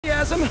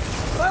enthusiasm,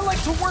 but I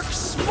like to work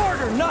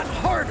smarter, not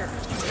harder.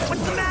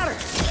 What's the matter?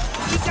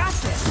 We got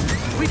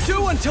this. We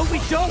do until we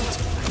don't.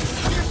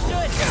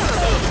 Understood.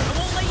 I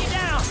won't let you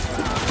down.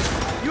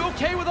 You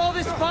okay with all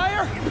this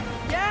fire?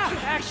 Yeah,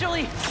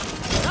 actually.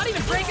 Not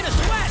even breaking a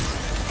sweat.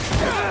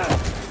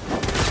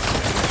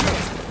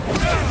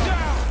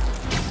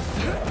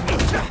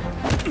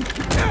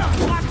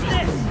 Watch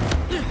this.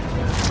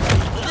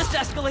 This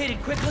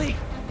escalated quickly.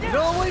 It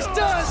always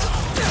does.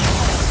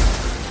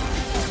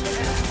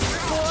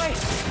 Boy,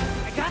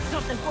 I got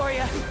something for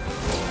you.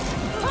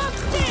 Pump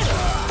this.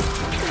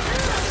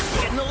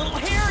 Getting a little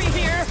hairy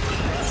here.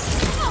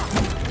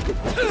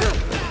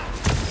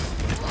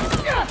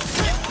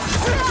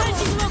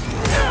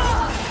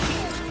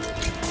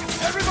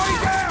 Everybody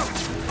down!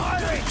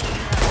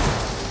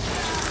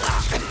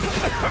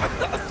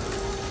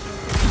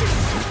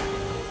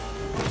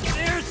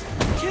 There's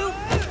too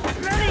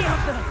many of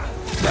them.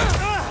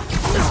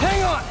 Just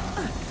hang on!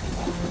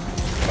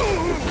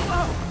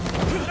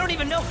 I don't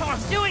even know how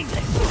I'm doing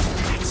this.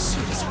 That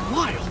suit is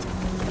wild.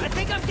 I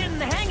think I'm getting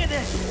the hang of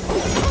this.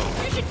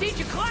 You should teach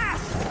a class.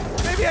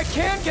 Maybe I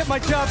can get my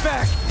job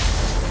back.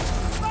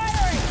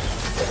 Firing!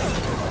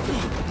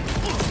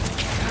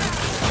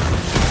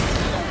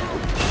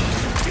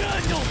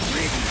 God, no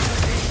breathing.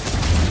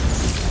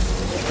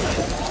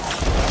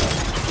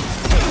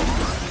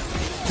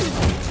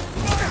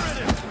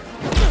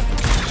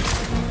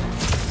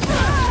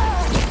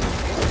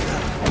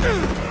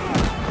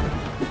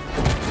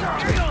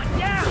 You're going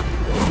down.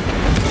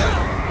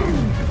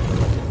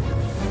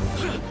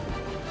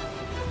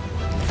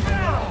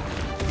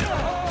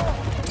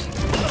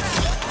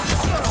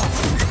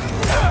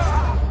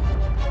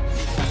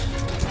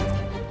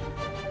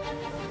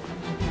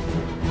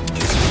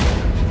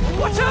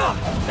 Watch out!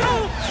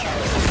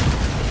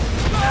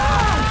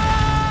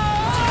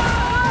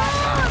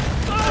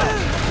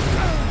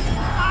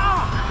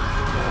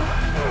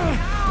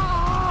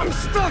 I'm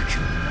stuck!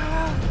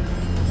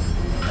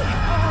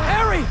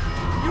 Harry!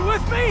 You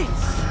with me?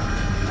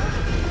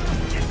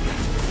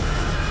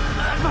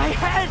 My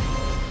head.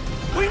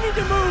 We need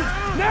to move!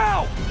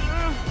 Now!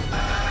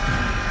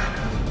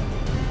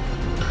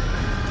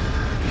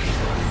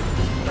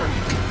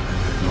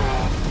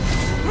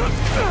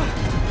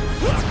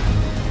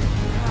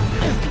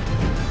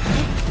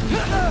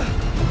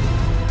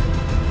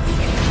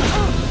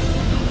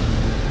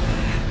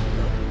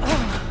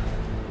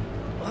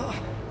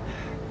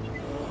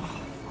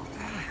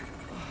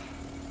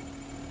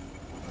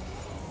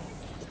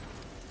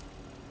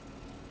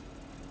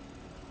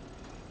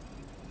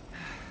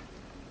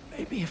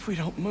 Maybe if we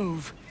don't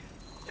move,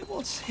 it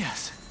won't see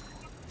us.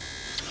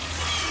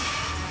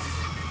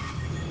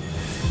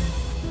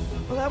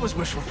 Well, that was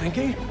wishful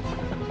thinking.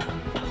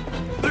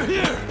 They're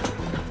here!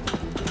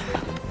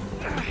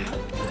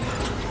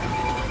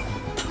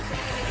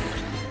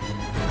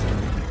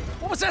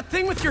 What was that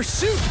thing with your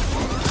suit?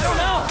 I don't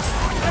know.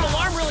 That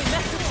alarm really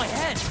messed with my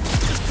head.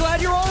 Just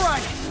glad you're all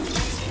right.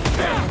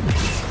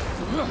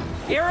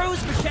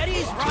 Arrows,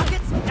 machetes,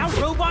 rockets, now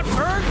robot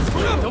birds.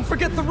 Don't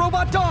forget the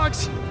robot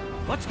dogs.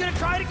 What's gonna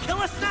try to kill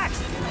us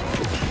next?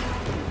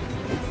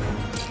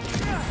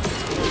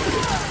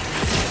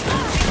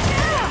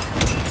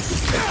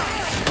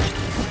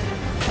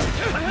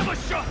 I have a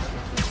shot.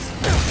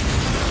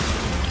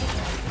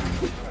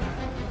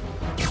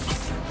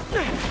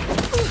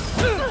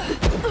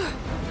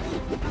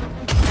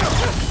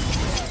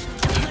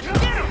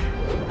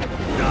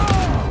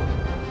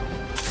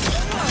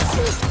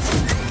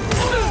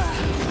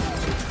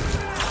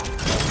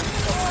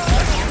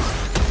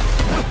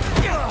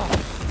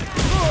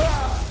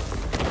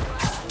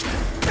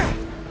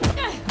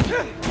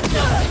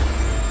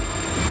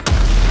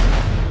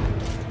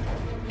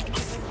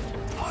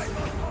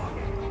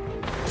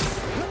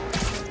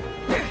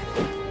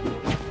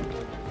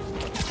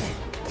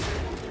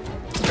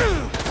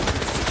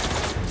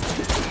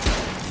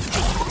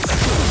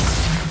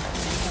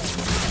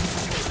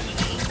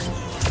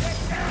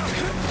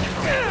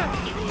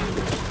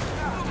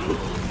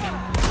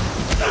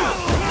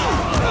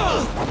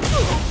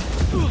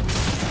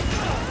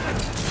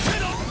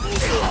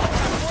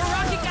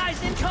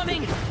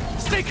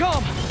 Stay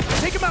calm!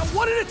 Take him out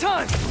one at a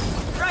time!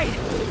 Right!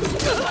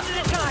 One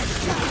at a time!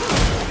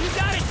 You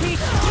got it, Pete!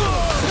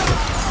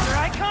 Here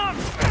I come!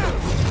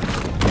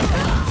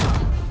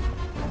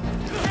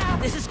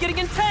 This is getting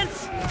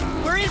intense!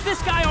 Where is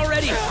this guy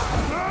already?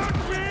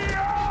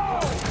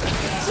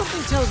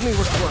 Something tells me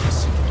we're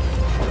close.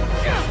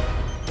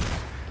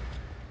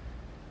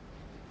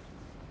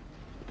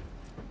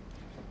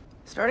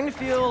 Starting to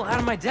feel out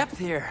of my depth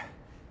here.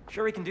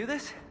 Sure we can do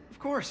this? Of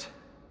course.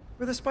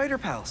 We're the Spider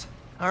Pals.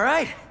 All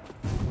right.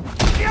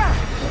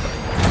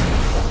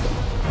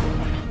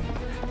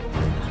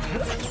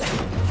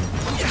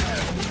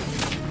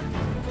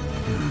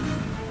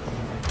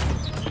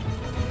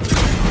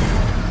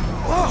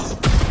 Whoa!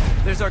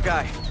 There's our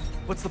guy.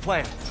 What's the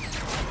plan?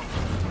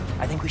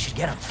 I think we should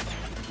get him.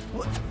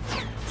 What?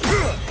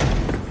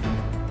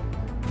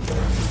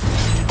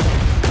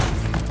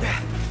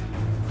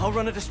 I'll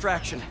run a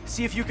distraction.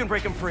 See if you can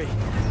break him free.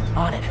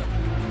 On it.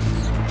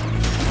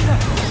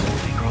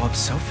 They grow up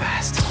so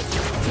fast.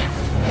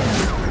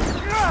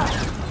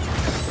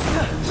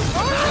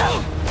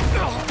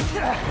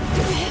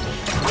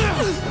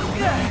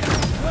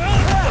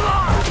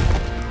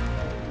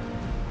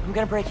 I'm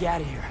gonna break you out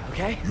of here,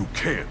 okay? You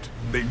can't.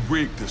 They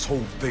rigged this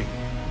whole thing.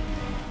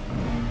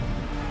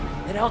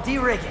 Then I'll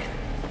de-rig it.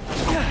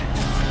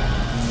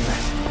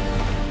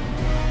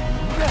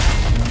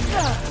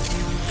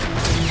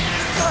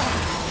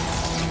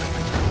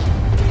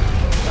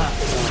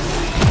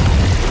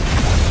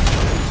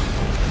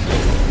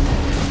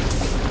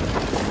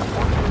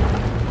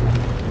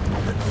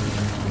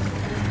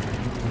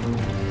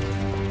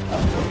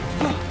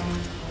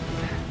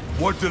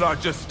 What did I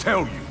just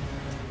tell you?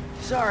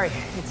 Sorry,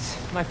 it's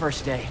my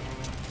first day.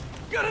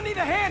 Gonna need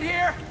a hand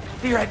here!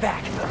 Be right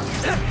back.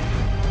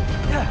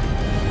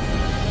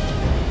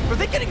 Are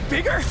they getting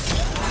bigger?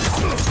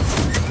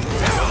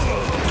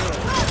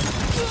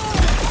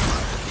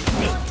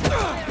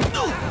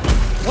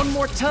 One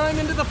more time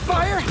into the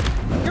fire?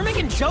 You're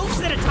making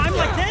jokes at a time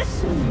like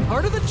this?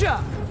 Part of the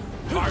job.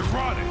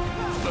 Ironic.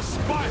 The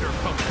spider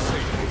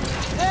compensated.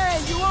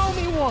 Hey, you owe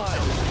me one!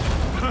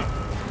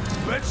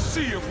 Let's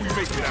see if we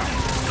make it out.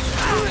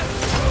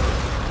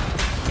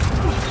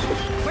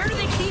 Where do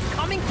they keep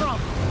coming from?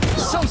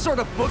 Some sort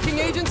of booking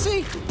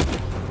agency?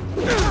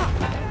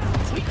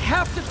 We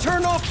have to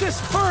turn off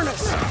this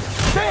furnace!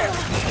 There!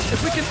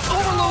 If we can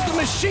overload the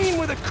machine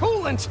with a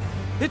coolant,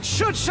 it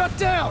should shut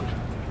down!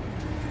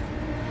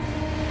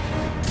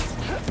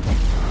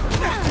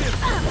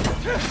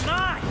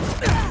 Nice!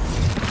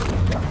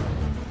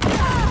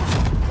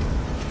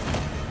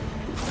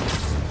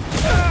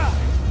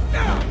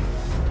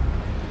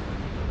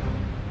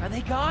 Are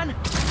they gone?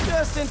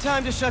 Just in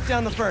time to shut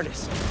down the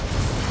furnace.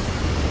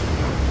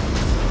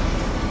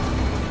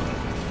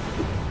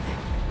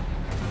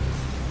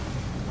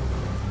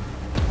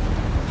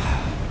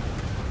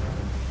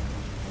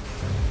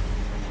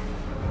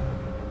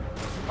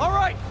 All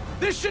right,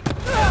 this should...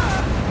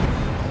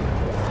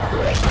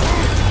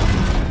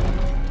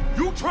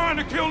 You trying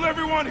to kill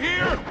everyone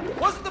here?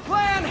 Wasn't the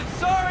plan!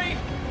 Sorry!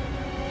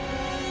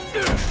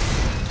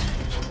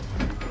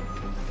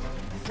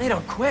 They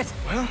don't quit.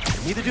 Well,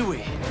 neither do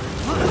we.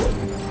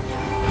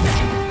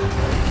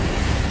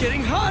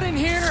 Getting hot in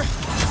here!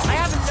 I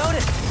haven't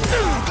noticed.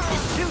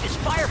 This suit is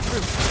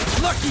fireproof.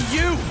 Lucky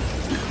you!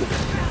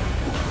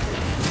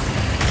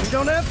 We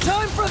don't have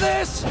time for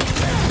this!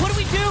 What do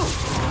we do?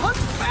 Hunt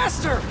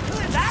faster!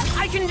 That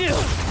I can do.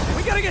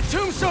 We gotta get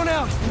Tombstone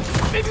out!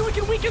 Maybe we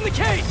can weaken the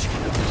cage!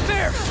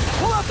 There!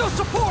 Pull out those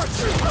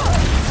supports!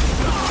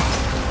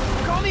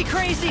 Call me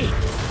crazy,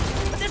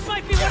 but this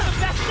might be one of the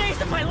best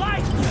days of my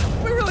life.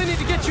 We really need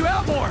to get you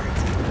out more!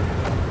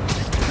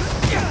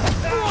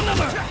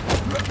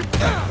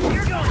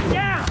 You're going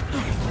down.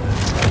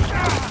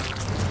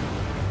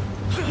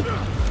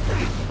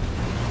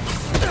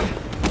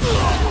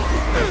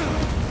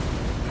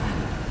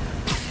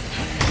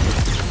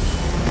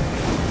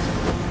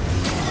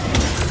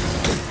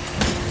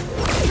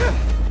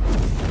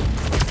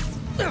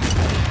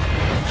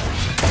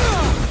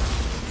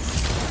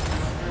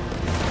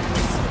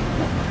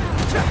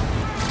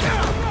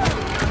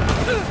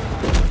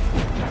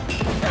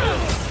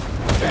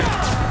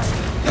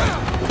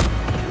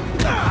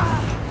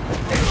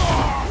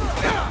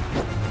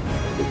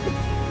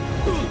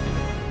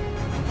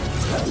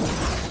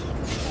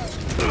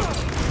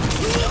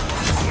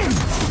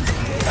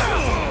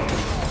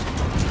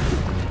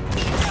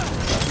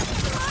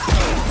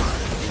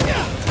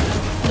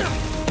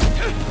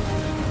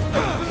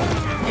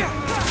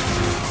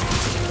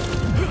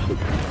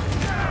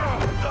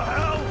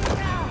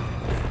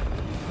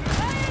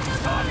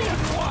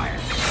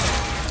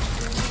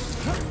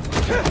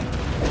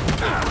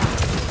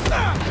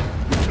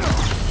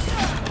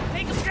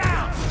 Take him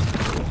down.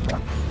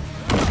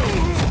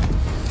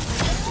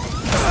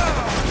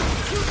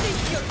 You think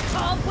your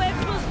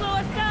cobwebs will slow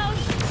us down?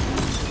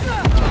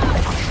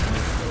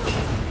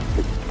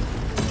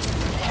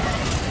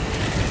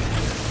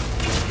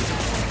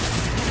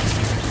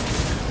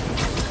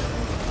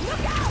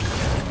 Look out!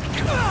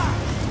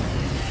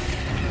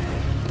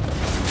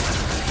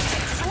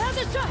 I have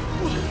the shot.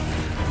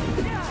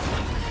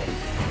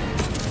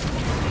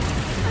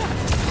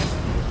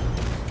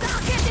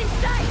 Get in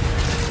sight!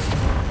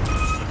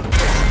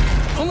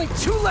 Only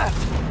 2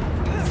 left!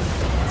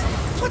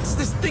 What's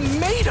this thing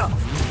made of?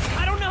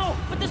 I don't know,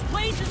 but this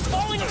place is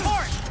falling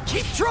apart.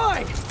 Keep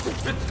trying!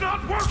 It's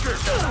not working!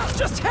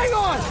 Just hang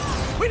on!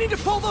 We need to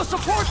pull those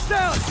supports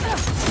down!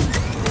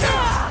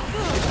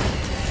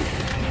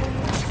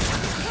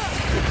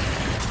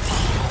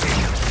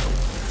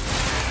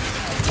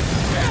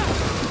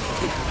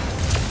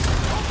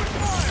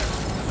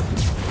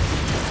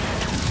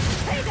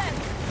 Hey then!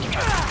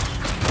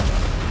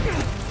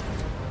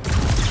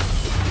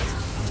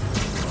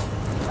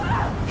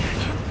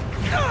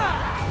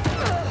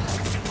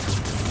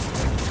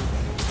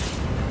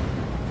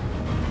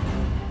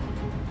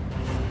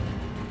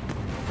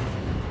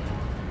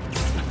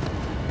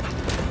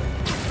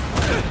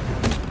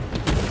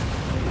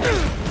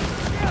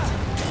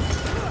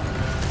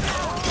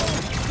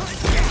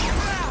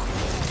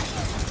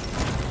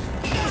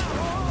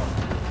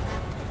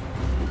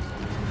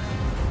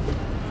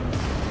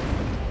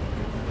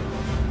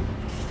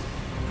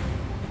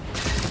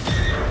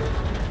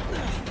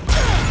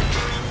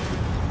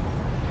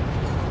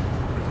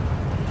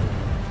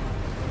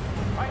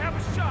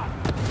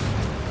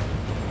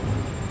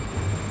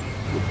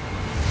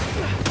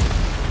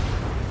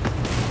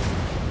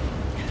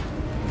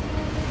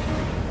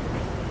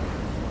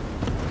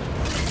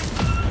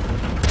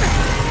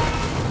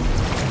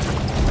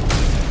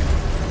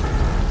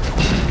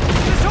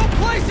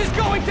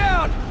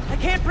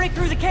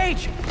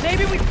 cage.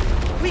 Maybe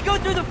we go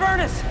through the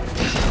furnace.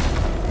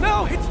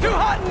 No, it's too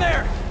hot in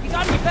there! You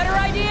got any better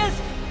ideas?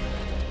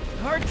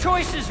 Hard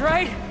choices,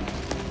 right?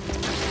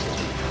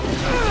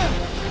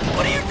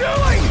 What are you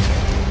doing?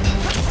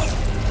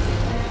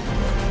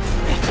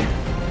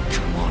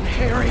 Come on,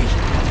 Harry.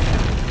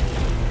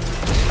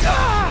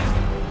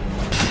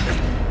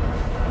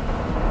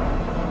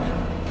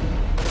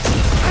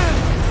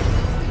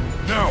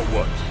 Now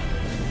what?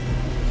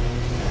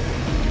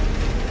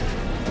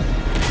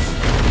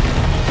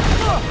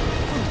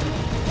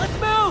 Let's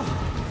move!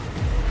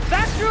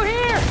 Back through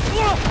here!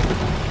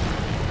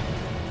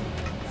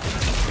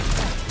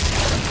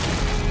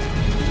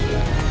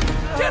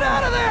 Get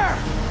out of there!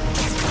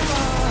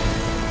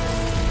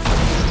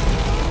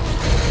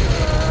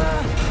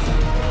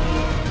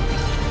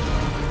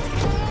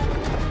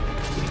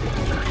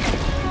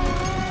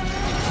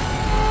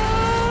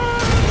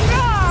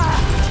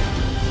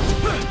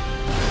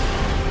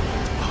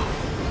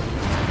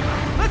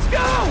 Let's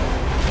go!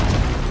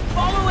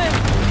 Follow him!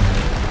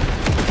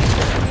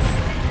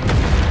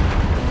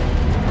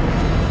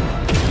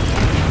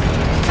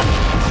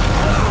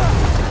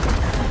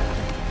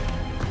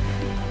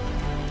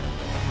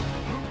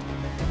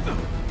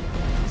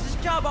 Is this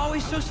job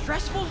always so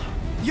stressful?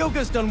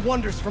 Yoga's done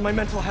wonders for my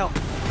mental health.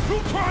 You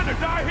trying to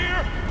die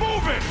here?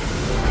 Move it!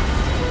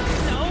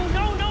 No,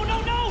 no, no,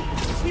 no, no!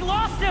 We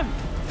lost him!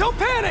 Don't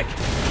panic!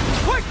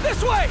 Quick,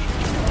 this way!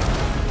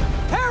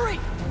 Harry!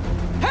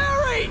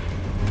 Harry!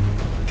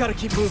 Gotta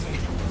keep moving.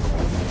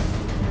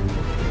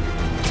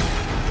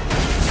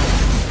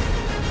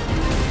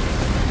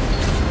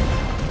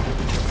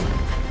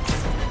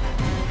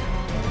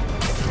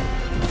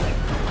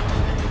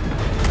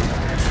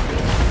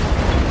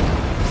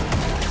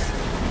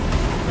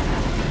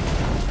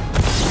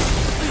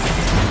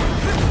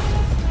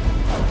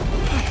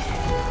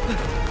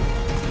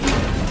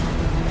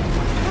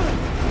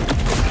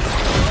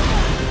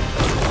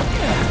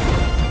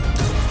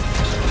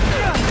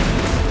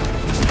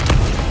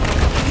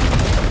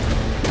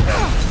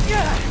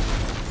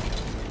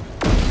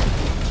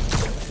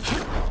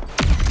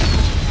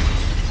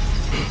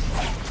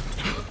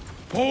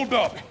 Hold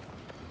up!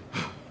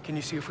 Can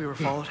you see if we were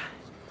followed?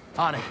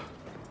 On it.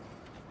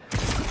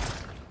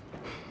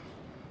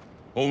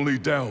 Only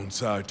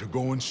downside to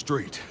going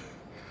straight.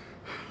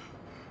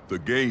 The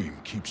game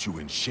keeps you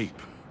in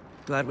shape.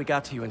 Glad we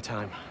got to you in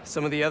time.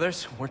 Some of the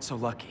others weren't so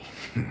lucky.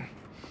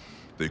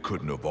 They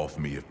couldn't have off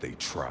me if they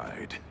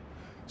tried.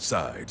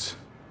 Besides,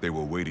 they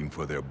were waiting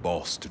for their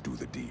boss to do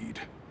the deed.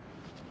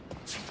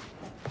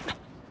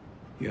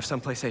 You have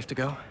someplace safe to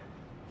go?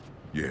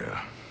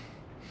 Yeah.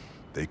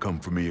 They come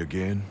for me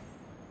again,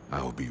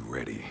 I'll be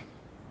ready.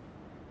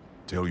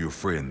 Tell your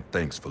friend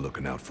thanks for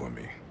looking out for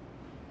me.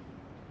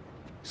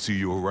 See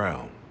you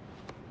around,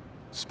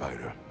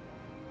 Spider.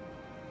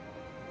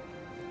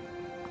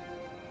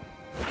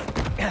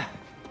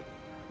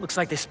 Looks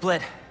like they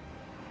split.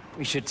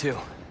 We should too.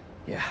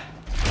 Yeah.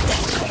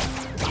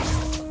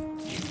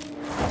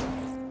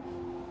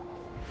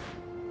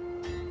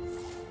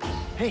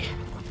 Hey,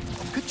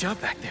 good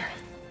job back there.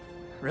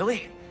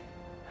 Really?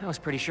 I was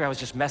pretty sure I was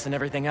just messing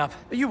everything up.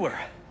 You were,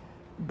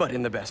 but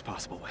in the best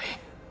possible way.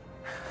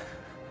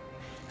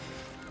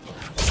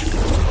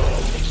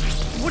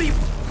 What are you...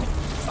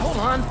 Hold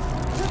on.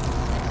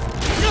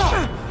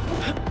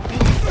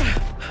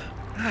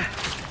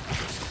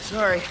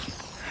 Sorry.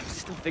 I'm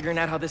still figuring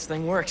out how this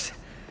thing works.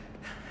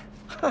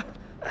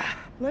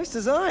 Nice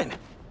design.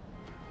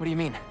 What do you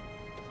mean?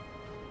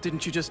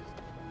 Didn't you just...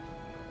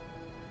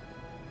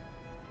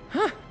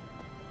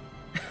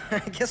 I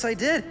guess I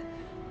did.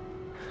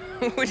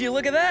 Would you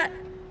look at that?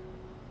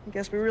 I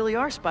guess we really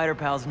are spider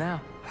pals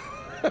now.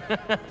 I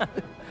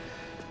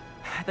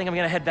think I'm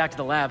gonna head back to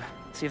the lab,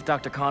 see if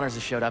Dr. Connors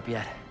has showed up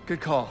yet.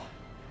 Good call.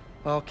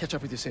 I'll catch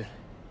up with you soon.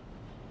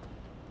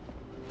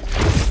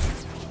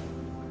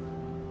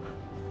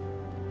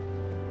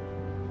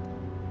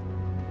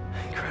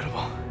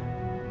 Incredible.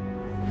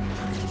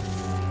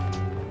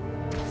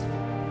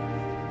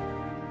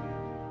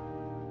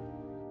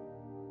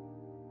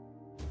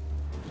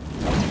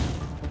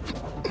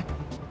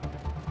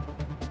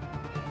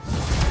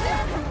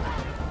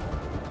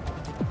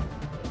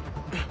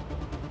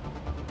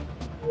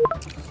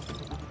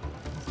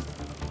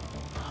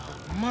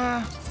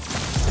 Ma,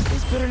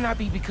 this better not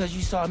be because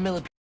you saw a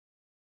millipede